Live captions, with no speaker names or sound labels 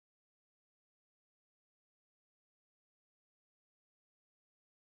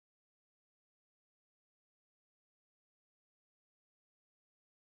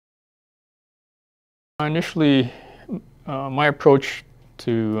Initially, my approach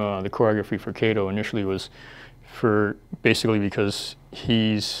to the choreography for Kato initially was basically because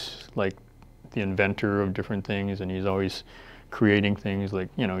he's like the inventor of different things, and he's always creating things. Like,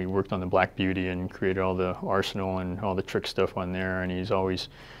 you know, he worked on the Black Beauty and created all the arsenal and all the trick stuff on there, and he's always,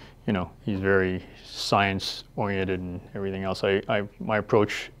 you know, he's very science oriented and everything else. My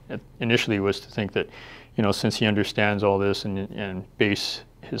approach initially was to think that, you know, since he understands all this and base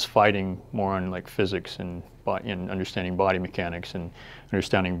his fighting more on like physics and understanding body mechanics and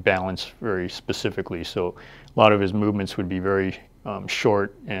understanding balance very specifically. So a lot of his movements would be very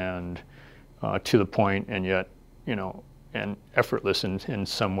short and to the point, and yet, you know, and effortless in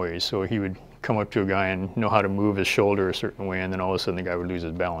some ways. So he would come up to a guy and know how to move his shoulder a certain way, and then all of a sudden the guy would lose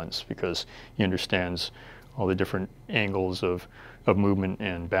his balance because he understands all the different angles of movement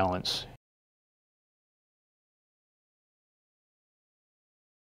and balance.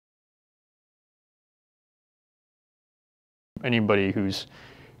 Anybody who's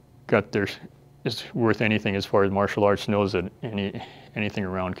got is worth anything as far as martial arts knows that anything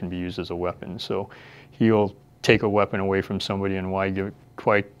around can be used as a weapon. So he'll take a weapon away from somebody, and why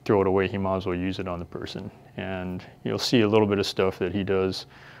throw it away? He might as well use it on the person. And you'll see a little bit of stuff that he does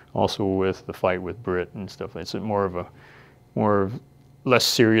also with the fight with Britt and stuff. It's more of less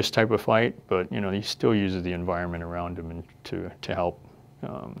serious type of fight, but, you know, he still uses the environment around him and to help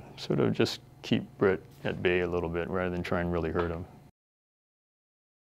sort of just keep Britt at bay a little bit rather than try and really hurt him.